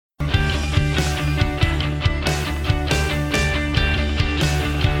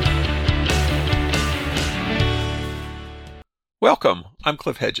Welcome. I'm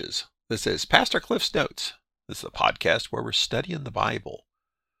Cliff Hedges. This is Pastor Cliff's Notes. This is a podcast where we're studying the Bible.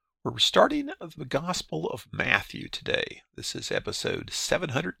 We're starting the Gospel of Matthew today. This is episode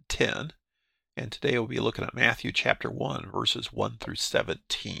 710, and today we'll be looking at Matthew chapter 1, verses 1 through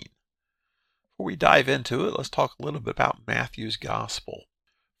 17. Before we dive into it, let's talk a little bit about Matthew's Gospel.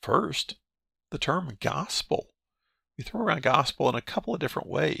 First, the term gospel. We throw around gospel in a couple of different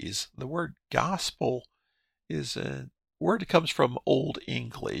ways. The word gospel is a word that comes from Old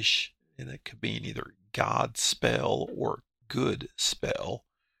English, and it could mean either God spell or good spell.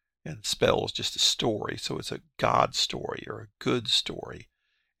 And spell is just a story, so it's a God story or a good story,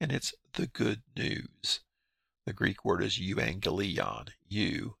 and it's the good news. The Greek word is euangelion.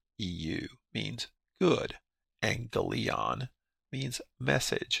 Eu means good. Angelion means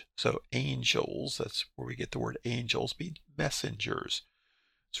message. So angels, that's where we get the word angels, mean messengers.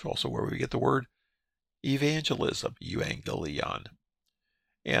 It's also where we get the word evangelism, euangelion.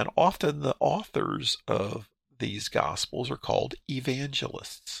 And often the authors of these Gospels are called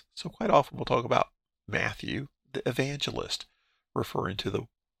evangelists. So quite often we'll talk about Matthew, the evangelist, referring to the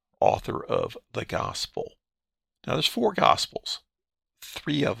author of the Gospel. Now there's 4 Gospels.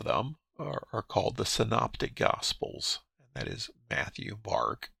 3 of them are called the Synoptic Gospels. And that is Matthew,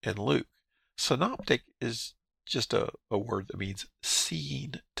 Mark, and Luke. Synoptic is just a word that means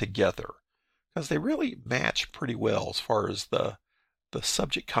seen together, because they really match pretty well as far as the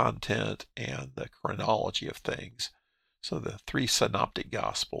subject content and the chronology of things. So the 3 synoptic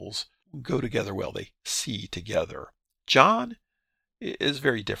gospels go together well. They see together. John is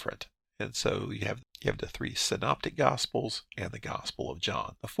very different. And so you have the 3 synoptic gospels and the Gospel of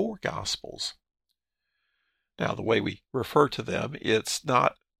John, the 4 gospels. Now the way we refer to them, it's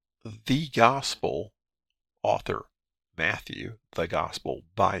not the gospel author Matthew, the gospel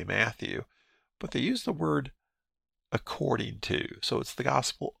by Matthew, but they use the word according to. So it's the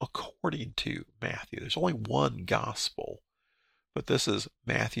gospel according to Matthew. There's only one gospel, but this is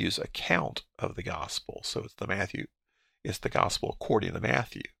Matthew's account of the gospel. So it's the gospel according to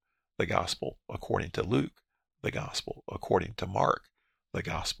Matthew, the gospel according to Luke, the gospel according to Mark, the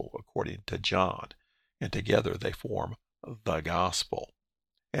gospel according to John. And together they form the gospel.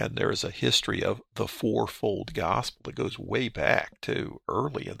 And there is a history of the fourfold gospel that goes way back to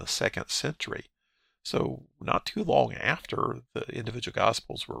early in the 2nd century. So not too long after the individual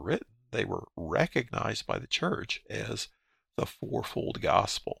gospels were written, they were recognized by the church as the fourfold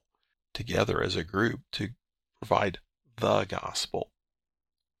gospel, together as a group to provide the gospel.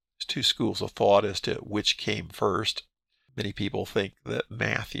 There's 2 schools of thought as to which came first. Many people think that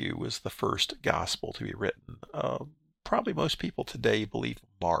Matthew was the first gospel to be written. Probably most people today believe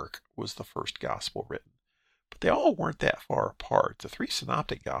Mark was the first gospel written. But they all weren't that far apart. The 3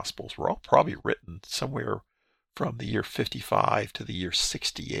 synoptic gospels were all probably written somewhere from the year 55 to the year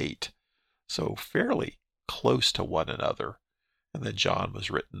 68. So fairly close to one another. And then John was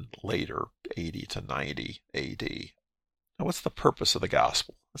written later, 80 to 90 AD. Now what's the purpose of the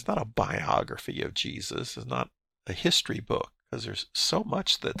gospel? It's not a biography of Jesus. It's not a history book, because there's so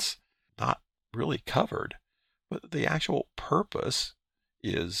much that's not really covered. But the actual purpose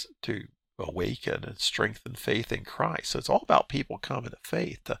is to awaken and strengthen faith in Christ. So it's all about people coming to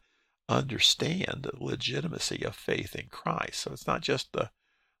faith to understand the legitimacy of faith in Christ. So it's not just the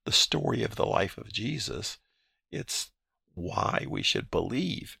story of the life of Jesus. It's why we should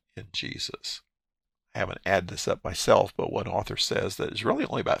believe in Jesus. I haven't added this up myself, but one author says that it's really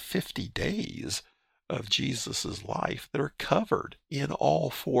only about 50 days of Jesus's life that are covered in all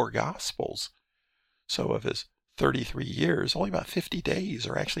 4 Gospels. So of his 33 years, only about 50 days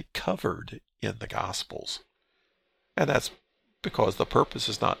are actually covered in the Gospels. And that's because the purpose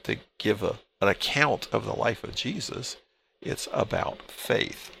is not to give an account of the life of Jesus. It's about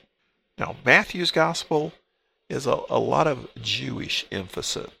faith. Now, Matthew's Gospel is a lot of Jewish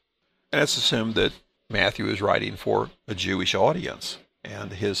emphasis. And it's assumed that Matthew is writing for a Jewish audience.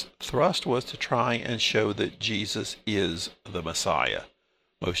 And his thrust was to try and show that Jesus is the Messiah.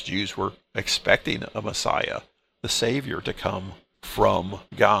 Most Jews were expecting a Messiah, the Savior, to come from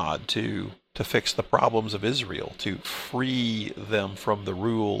God to fix the problems of Israel, to free them from the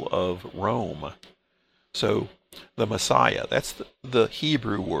rule of Rome. So the Messiah, that's the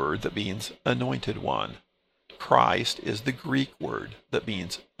Hebrew word that means anointed one. Christ is the Greek word that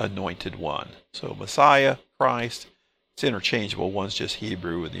means anointed one. So Messiah, Christ, it's interchangeable. One's just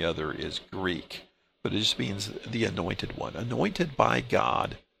Hebrew and the other is Greek. But it just means the anointed one, anointed by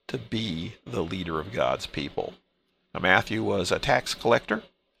God to be the leader of God's people. Now, Matthew was a tax collector.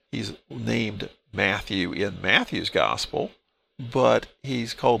 He's named Matthew in Matthew's Gospel, but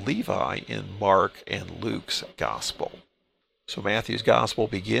he's called Levi in Mark and Luke's Gospel. So Matthew's Gospel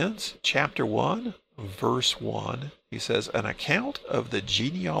begins, chapter 1, verse 1. He says, an account of the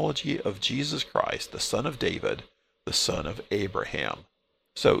genealogy of Jesus Christ, the son of David, the son of Abraham.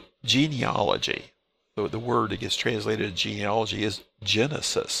 So genealogy, the word that gets translated as genealogy is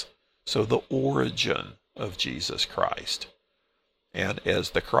Genesis. So the origin of Jesus Christ. And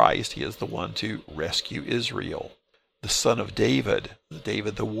as the Christ, he is the one to rescue Israel. The son of David,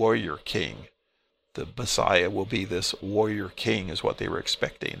 David the warrior king. The Messiah will be this warrior king is what they were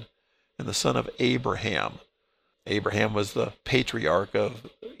expecting. And the son of Abraham. Abraham was the patriarch of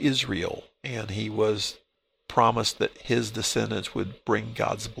Israel, and he was promised that his descendants would bring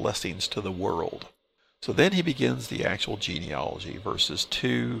God's blessings to the world. So then he begins the actual genealogy, verses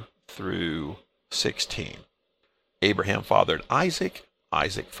 2 through 16. Abraham fathered Isaac,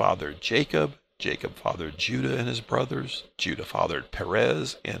 Isaac fathered Jacob, Jacob fathered Judah and his brothers, Judah fathered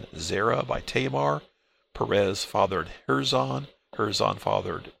Perez and Zerah by Tamar, Perez fathered Herzon, Herzon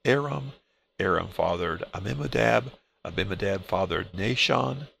fathered Aram, Aram fathered Amminadab, Amminadab fathered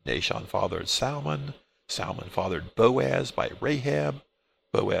Nahshon, Nahshon fathered Salmon, Salmon fathered Boaz by Rahab,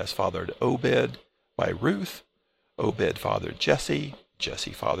 Boaz fathered Obed by Ruth, Obed fathered Jesse,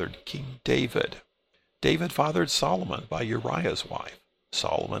 Jesse fathered King David. David fathered Solomon by Uriah's wife.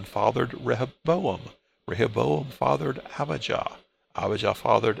 Solomon fathered Rehoboam. Rehoboam fathered Abijah. Abijah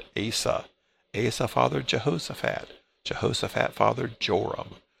fathered Asa. Asa fathered Jehoshaphat. Jehoshaphat fathered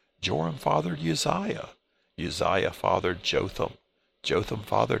Joram. Joram fathered Uzziah. Uzziah fathered Jotham. Jotham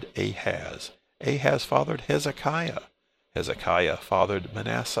fathered Ahaz. Ahaz fathered Hezekiah. Hezekiah fathered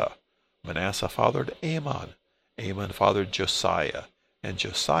Manasseh. Manasseh fathered Amon. Amon fathered Josiah. And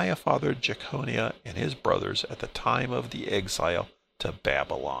Josiah fathered Jeconiah and his brothers at the time of the exile to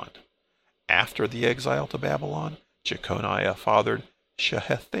Babylon. After the exile to Babylon, Jeconiah fathered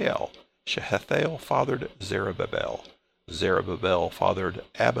Shehethiel. Shehethiel fathered Zerubbabel. Zerubbabel fathered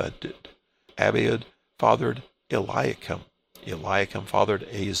Abiud. Abiud fathered Eliakim. Eliakim fathered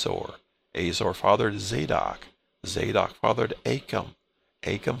Azor. Azor fathered Zadok. Zadok fathered Achim.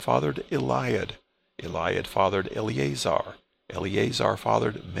 Achim fathered Eliad. Eliad fathered Eleazar. Eleazar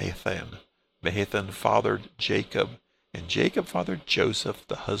fathered Mathan. Mathan fathered Jacob. And Jacob fathered Joseph,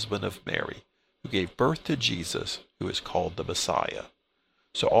 the husband of Mary, who gave birth to Jesus, who is called the Messiah.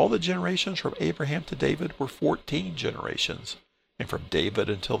 So all the generations from Abraham to David were 14 generations. And from David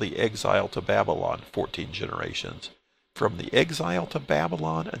until the exile to Babylon, 14 generations. From the exile to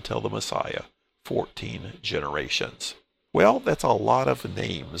Babylon until the Messiah, 14 generations. Well, that's a lot of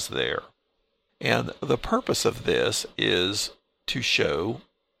names there. And the purpose of this is to show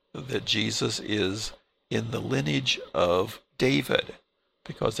that Jesus is in the lineage of David,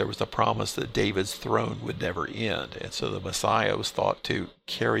 because there was a promise that David's throne would never end. And so the Messiah was thought to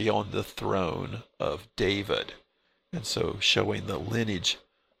carry on the throne of David. And so showing the lineage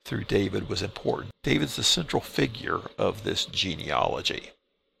through David was important. David's the central figure of this genealogy.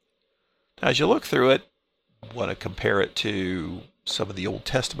 Now, as you look through it, want to compare it to some of the Old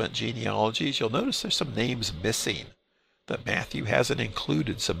Testament genealogies, you'll notice there's some names missing, that Matthew hasn't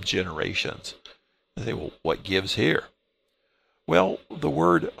included some generations. And say, well, what gives here? Well, the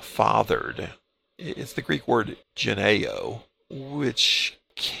word fathered, it's the Greek word geneo, which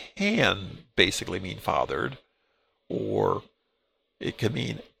can basically mean fathered, or it can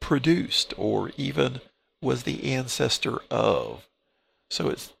mean produced, or even was the ancestor of. So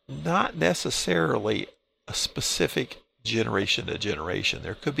it's not necessarily a specific generation to generation.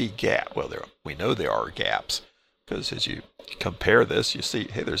 There could be gap. Well, we know there are gaps, because as you compare this, you see,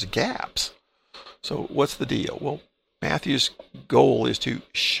 hey, there's gaps. So what's the deal? Well, Matthew's goal is to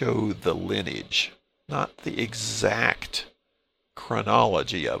show the lineage, not the exact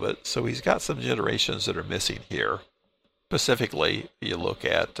chronology of it. So he's got some generations that are missing here. Specifically, you look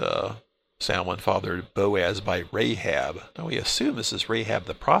at Salmon fathered Boaz by Rahab. Now we assume this is Rahab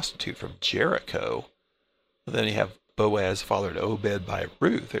the prostitute from Jericho. And then you have Boaz fathered Obed by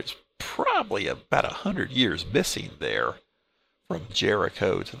Ruth. There's probably about 100 years missing there from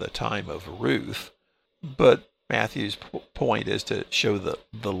Jericho to the time of Ruth. But Matthew's point is to show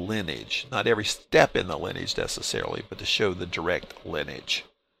the lineage, not every step in the lineage necessarily, but to show the direct lineage.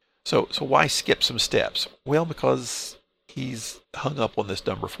 So why skip some steps? Well, because he's hung up on this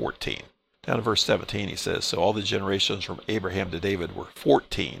number 14. Down in verse 17 he says, so all the generations from Abraham to David were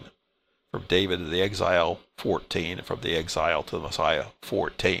 14. From David to the exile, 14. And from the exile to the Messiah,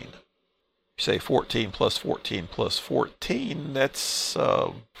 14. You say 14 plus 14 plus 14, that's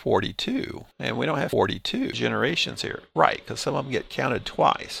 42. And we don't have 42 generations here. Right, because some of them get counted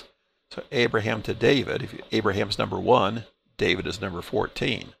twice. So Abraham to David, if Abraham's number 1, David is number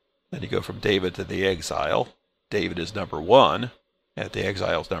 14. Then you go from David to the exile, David is number 1, and the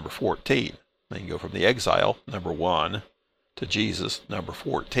exile is number 14. Then you go from the exile, number 1, to Jesus, number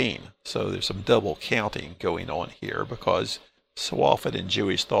 14. So there's some double counting going on here, because so often in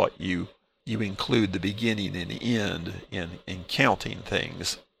Jewish thought you include the beginning and end in counting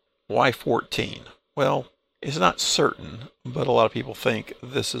things. Why 14? Well, it's not certain, but a lot of people think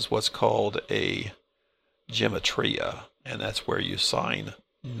this is what's called a gematria, and that's where you assign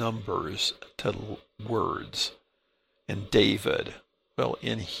numbers to words. And David, well,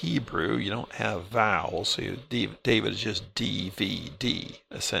 in Hebrew, you don't have vowels, so David is just DVD,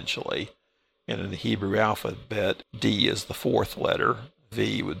 essentially. And in the Hebrew alphabet, D is the 4th letter,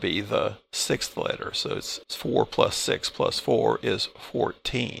 V would be the 6th letter. So it's 4 plus 6 plus 4 is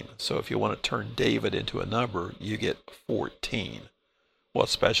 14. So if you want to turn David into a number, you get 14.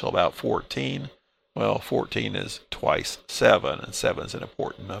 What's special about 14? Well, 14 is twice 7, and 7 is an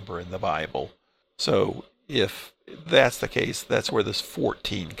important number in the Bible. So if that's the case, that's where this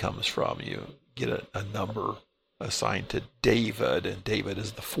 14 comes from. You get a number assigned to David, and David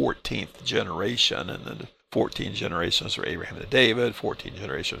is the 14th generation, and then 14 generations from Abraham to David, 14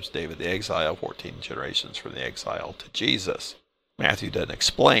 generations from David the exile, 14 generations from the exile to Jesus. Matthew doesn't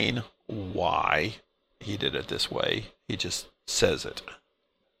explain why he did it this way. He just says it.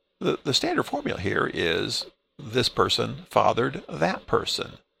 The standard formula here is this person fathered that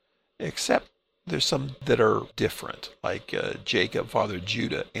person, except there's some that are different, like Jacob fathered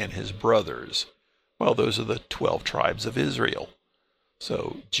Judah and his brothers. Well, those are the 12 tribes of Israel.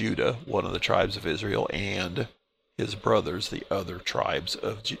 So Judah, one of the tribes of Israel, and his brothers, the other tribes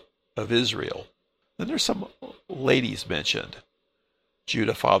of Israel. Then there's some ladies mentioned.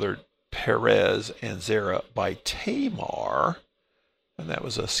 Judah fathered Perez and Zerah by Tamar, and that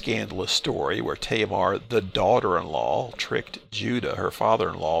was a scandalous story where Tamar, the daughter-in-law, tricked Judah, her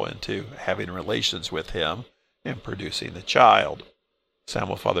father-in-law, into having relations with him and producing the child.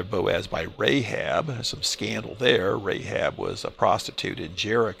 Samuel fathered Boaz by Rahab. There's some scandal there. Rahab was a prostitute in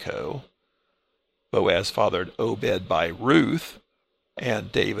Jericho. Boaz fathered Obed by Ruth,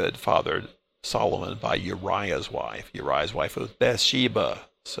 and David fathered Solomon by Uriah's wife. Uriah's wife was Bathsheba,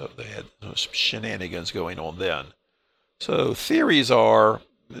 so they had some shenanigans going on then. So theories are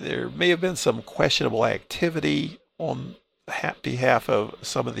there may have been some questionable activity on behalf of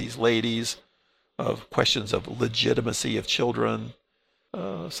some of these ladies, of questions of legitimacy of children.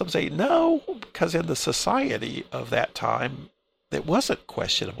 Some say no, because in the society of that time, it wasn't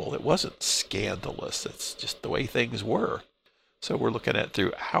questionable. It wasn't scandalous. It's just the way things were. So we're looking at it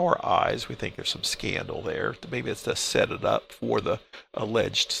through our eyes. We think there's some scandal there. Maybe it's to set it up for the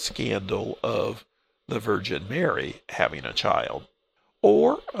alleged scandal of the Virgin Mary having a child.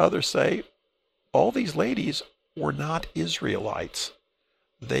 Or others say all these ladies were not Israelites.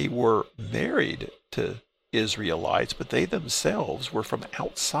 They were married to Israelites, but they themselves were from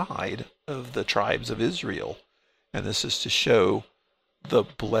outside of the tribes of Israel. And this is to show the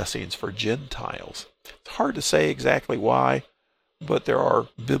blessings for Gentiles. It's hard to say exactly why, but there are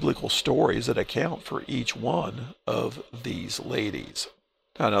biblical stories that account for each one of these ladies.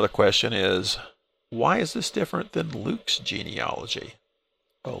 Now, another question is, why is this different than Luke's genealogy?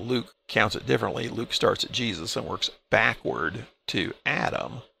 Well, Luke counts it differently. Luke starts at Jesus and works backward to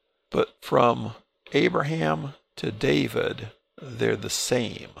Adam. But from Abraham to David, they're the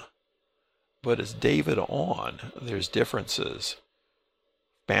same. But as David on, there's differences.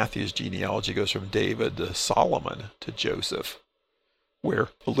 Matthew's genealogy goes from David to Solomon to Joseph, where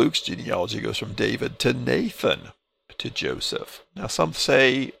Luke's genealogy goes from David to Nathan to Joseph. Now, some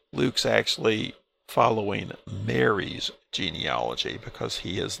say Luke's actually following Mary's genealogy because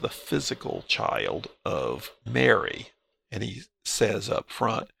he is the physical child of Mary. And he says up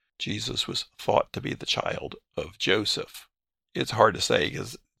front, Jesus was thought to be the child of Joseph. It's hard to say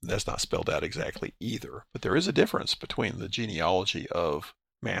because that's not spelled out exactly either. But there is a difference between the genealogy of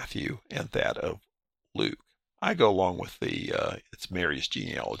Matthew and that of Luke. I go along with the it's Mary's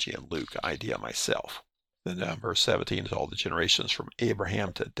genealogy and Luke idea myself. Then verse 17 is all the generations from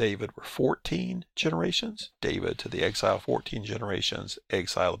Abraham to David were 14 generations. David to the exile, 14 generations.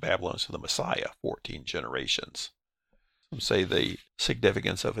 Exile of Babylon to the Messiah, 14 generations. Some say the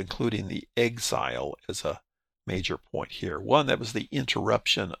significance of including the exile is a major point here. One, that was the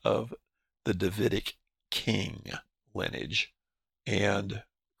interruption of the Davidic king lineage, and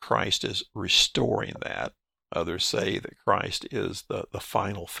Christ is restoring that. Others say that Christ is the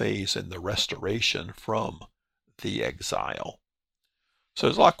final phase in the restoration from the exile. So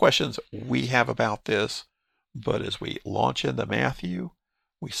there's a lot of questions we have about this, but as we launch into Matthew,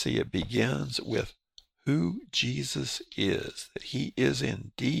 we see it begins with who Jesus is, that he is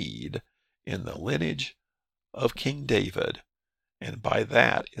indeed in the lineage of King David, and by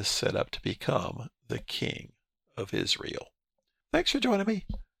that is set up to become the King of Israel. Thanks for joining me.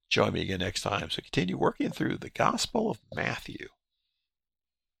 Join me again next time as we continue working through the Gospel of Matthew.